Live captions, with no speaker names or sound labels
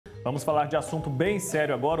Vamos falar de assunto bem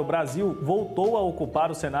sério agora. O Brasil voltou a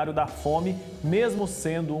ocupar o cenário da fome, mesmo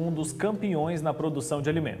sendo um dos campeões na produção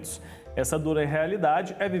de alimentos. Essa dura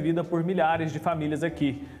realidade é vivida por milhares de famílias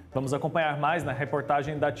aqui. Vamos acompanhar mais na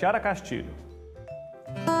reportagem da Tiara Castilho.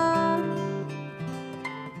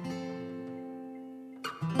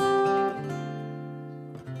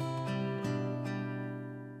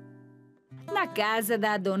 Na casa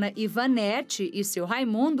da dona Ivanete e seu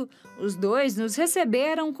Raimundo, os dois nos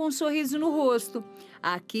receberam com um sorriso no rosto.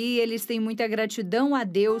 Aqui eles têm muita gratidão a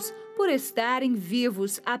Deus por estarem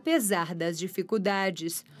vivos, apesar das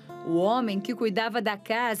dificuldades. O homem que cuidava da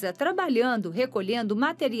casa, trabalhando, recolhendo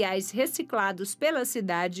materiais reciclados pela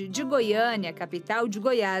cidade de Goiânia, capital de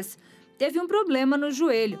Goiás, teve um problema no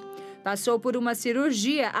joelho. Passou por uma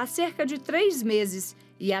cirurgia há cerca de 3 meses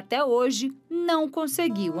e até hoje não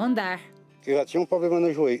conseguiu andar. Eu já tinha um problema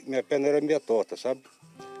no joelho, minha perna era meio torta, sabe?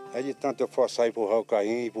 Aí de tanto eu forçar, empurrar o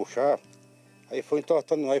carrinho e puxar, aí foi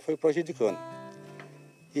entortando, aí foi prejudicando.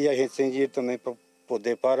 E a gente sem dinheiro também para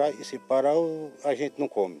poder parar, e se parar a gente não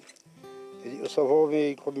come. Eu só vou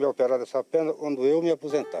me operar dessa perna quando eu me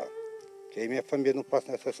aposentar, que aí minha família não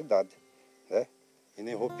passa necessidade, né? E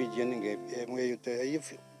nem vou pedir a ninguém. Aí eu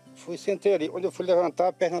fui, sentei ali, quando eu fui levantar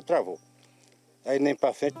a perna travou. Aí nem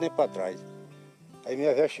para frente nem para trás. Aí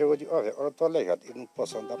minha velha chegou e disse, olha, eu estou aleijado, eu não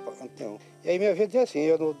posso andar para canto nenhum. E aí minha velha disse assim,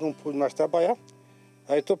 eu não pude mais trabalhar,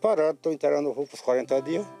 aí estou parado, estou enterrando roupa por 40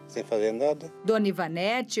 dias, sem fazer nada. Dona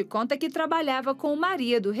Ivanete conta que trabalhava com o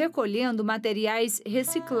marido, recolhendo materiais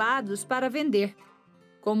reciclados para vender.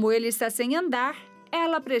 Como ele está sem andar,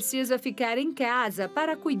 ela precisa ficar em casa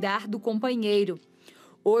para cuidar do companheiro.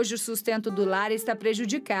 Hoje o sustento do lar está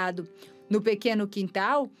prejudicado. No pequeno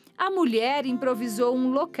quintal, a mulher improvisou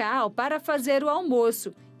um local para fazer o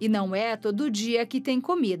almoço. E não é todo dia que tem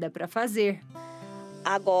comida para fazer.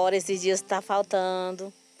 Agora, esses dias está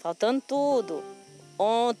faltando tudo.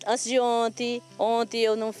 Antes de ontem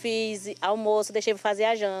eu não fiz almoço, deixei para fazer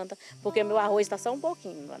a janta, porque meu arroz está só um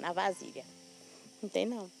pouquinho na vasilha. Não tem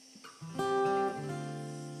não.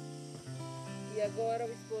 E agora o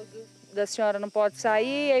esposo da senhora não pode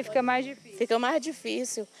sair, aí fica mais difícil. Fica mais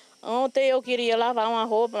difícil. Ontem eu queria lavar uma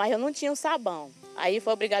roupa, mas eu não tinha o sabão. Aí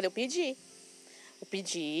foi obrigado eu pedir. Eu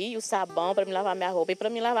pedi o sabão para me lavar minha roupa e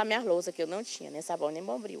para me lavar minha louça, que eu não tinha, nem sabão nem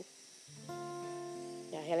bombril.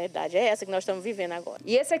 E a realidade é essa que nós estamos vivendo agora.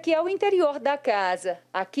 E esse aqui é o interior da casa.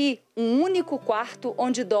 Aqui, um único quarto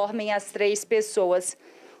onde dormem as 3 pessoas.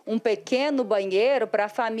 Um pequeno banheiro para a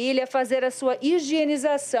família fazer a sua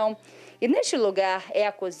higienização. E neste lugar é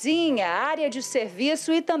a cozinha, a área de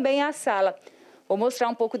serviço e também a sala. Vou mostrar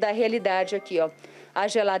um pouco da realidade aqui, ó. A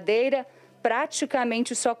geladeira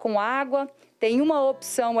praticamente só com água. Tem uma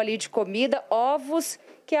opção ali de comida, ovos,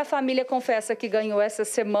 que a família confessa que ganhou essa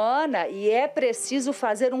semana e é preciso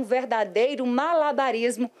fazer um verdadeiro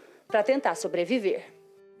malabarismo para tentar sobreviver.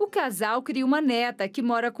 O casal cria uma neta que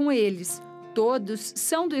mora com eles. Todos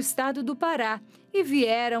são do estado do Pará e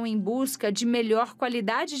vieram em busca de melhor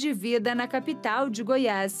qualidade de vida na capital de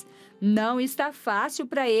Goiás. Não está fácil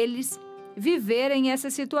para eles viverem essa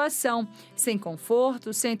situação, sem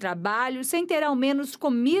conforto, sem trabalho, sem ter ao menos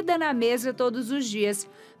comida na mesa todos os dias.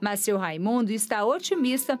 Mas seu Raimundo está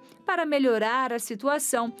otimista para melhorar a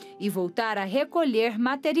situação e voltar a recolher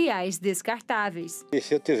materiais descartáveis. E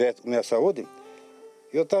se eu tivesse minha saúde,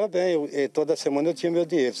 eu estava bem, toda semana eu tinha meu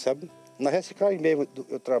dinheiro, sabe? Na reciclagem mesmo,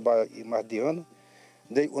 eu trabalho há mais de ano,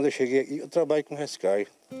 quando eu cheguei aqui, eu trabalho com reciclagem.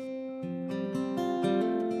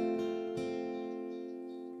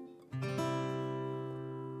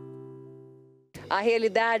 A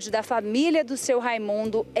realidade da família do seu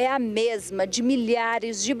Raimundo é a mesma de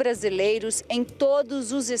milhares de brasileiros em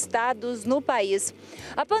todos os estados no país.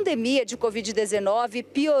 A pandemia de Covid-19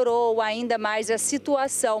 piorou ainda mais a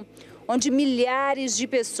situação, onde milhares de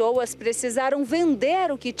pessoas precisaram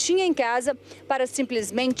vender o que tinha em casa para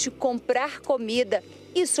simplesmente comprar comida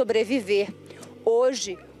e sobreviver.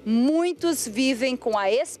 Hoje, muitos vivem com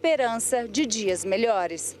a esperança de dias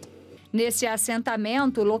melhores. Nesse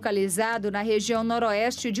assentamento, localizado na região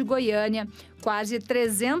noroeste de Goiânia, quase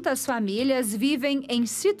 300 famílias vivem em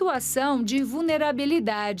situação de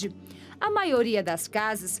vulnerabilidade. A maioria das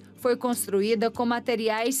casas foi construída com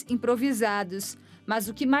materiais improvisados, mas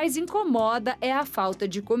o que mais incomoda é a falta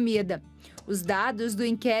de comida. Os dados do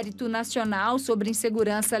Inquérito Nacional sobre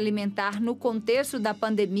Insegurança Alimentar no contexto da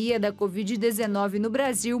pandemia da Covid-19 no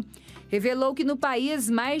Brasil revelou que no país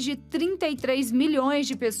mais de 33 milhões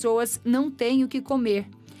de pessoas não têm o que comer.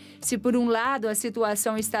 Se por um lado a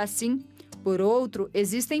situação está assim, por outro,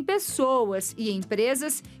 existem pessoas e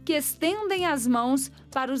empresas que estendem as mãos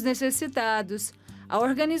para os necessitados. A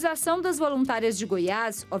Organização das Voluntárias de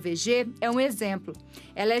Goiás, OVG, é um exemplo.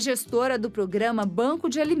 Ela é gestora do programa Banco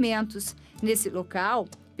de Alimentos. Nesse local,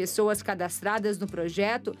 pessoas cadastradas no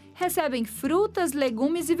projeto recebem frutas,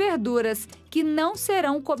 legumes e verduras que não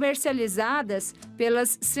serão comercializadas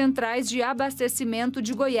pelas Centrais de Abastecimento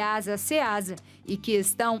de Goiás, a CEASA, e que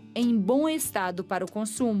estão em bom estado para o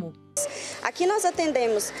consumo. Aqui nós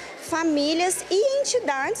atendemos famílias e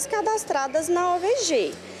entidades cadastradas na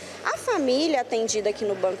OVG. A família atendida aqui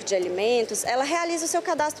no Banco de Alimentos, ela realiza o seu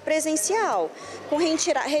cadastro presencial, com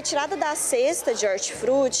retirada da cesta de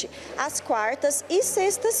hortifruti às quartas e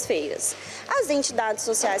sextas-feiras. As entidades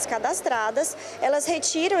sociais cadastradas, elas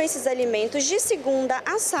retiram esses alimentos de segunda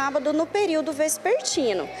a sábado no período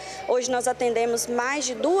vespertino. Hoje nós atendemos mais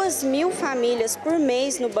de 2.000 famílias por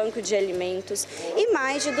mês no Banco de Alimentos e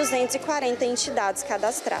mais de 240 entidades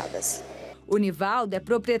cadastradas. O Nivaldo é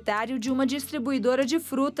proprietário de uma distribuidora de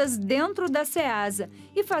frutas dentro da CEASA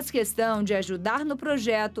e faz questão de ajudar no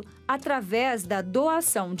projeto através da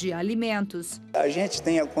doação de alimentos. A gente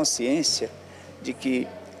tem a consciência de que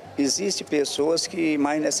existem pessoas que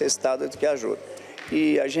mais necessitadas do que ajuda.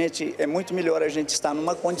 E é muito melhor a gente estar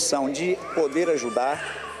numa condição de poder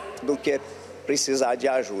ajudar do que precisar de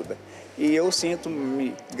ajuda. E eu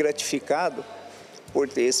sinto-me gratificado por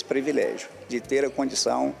ter esse privilégio, de ter a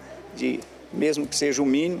condição de, mesmo que seja o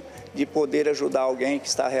mínimo, de poder ajudar alguém que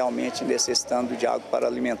está realmente necessitando de algo para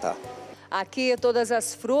alimentar. Aqui, todas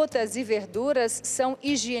as frutas e verduras são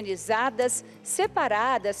higienizadas,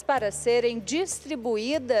 separadas para serem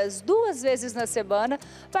distribuídas 2 vezes na semana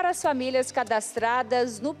para as famílias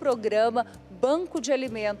cadastradas no programa Banco de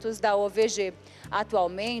Alimentos da OVG.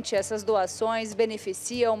 Atualmente, essas doações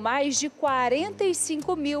beneficiam mais de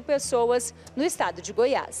 45.000 pessoas no estado de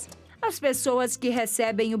Goiás. As pessoas que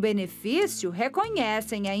recebem o benefício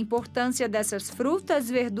reconhecem a importância dessas frutas,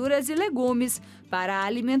 verduras e legumes para a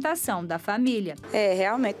alimentação da família.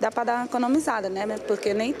 Realmente dá para dar uma economizada, né?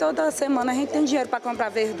 Porque nem toda semana a gente tem dinheiro para comprar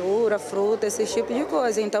verdura, fruta, esse tipo de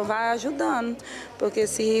coisa. Então vai ajudando, porque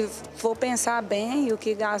se for pensar bem, o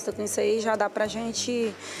que gasta com isso aí já dá para a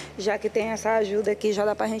gente, já que tem essa ajuda aqui, já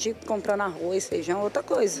dá para a gente ir comprando arroz, feijão, outra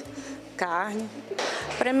coisa, carne.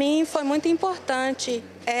 Para mim foi muito importante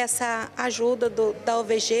essa ajuda da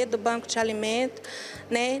OVG, do Banco de Alimentos,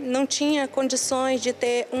 né? Não tinha condições de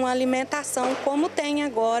ter uma alimentação como tem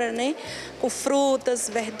agora, né? Com frutas,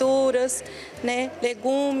 verduras, né?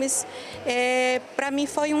 Legumes. Para mim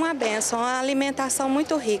foi uma bênção, uma alimentação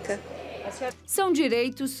muito rica. São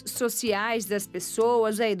direitos sociais das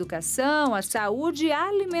pessoas, a educação, a saúde e a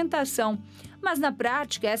alimentação. Mas na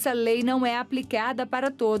prática, essa lei não é aplicada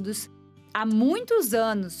para todos. Há muitos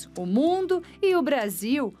anos, o mundo e o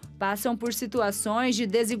Brasil passam por situações de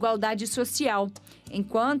desigualdade social.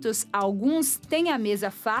 Enquanto alguns têm a mesa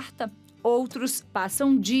farta, outros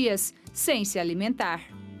passam dias sem se alimentar.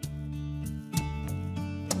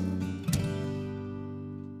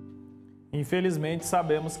 Infelizmente,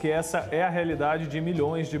 sabemos que essa é a realidade de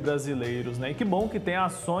milhões de brasileiros, né? E que bom que tem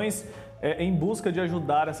ações em busca de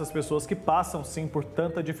ajudar essas pessoas que passam, sim, por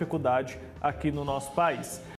tanta dificuldade aqui no nosso país.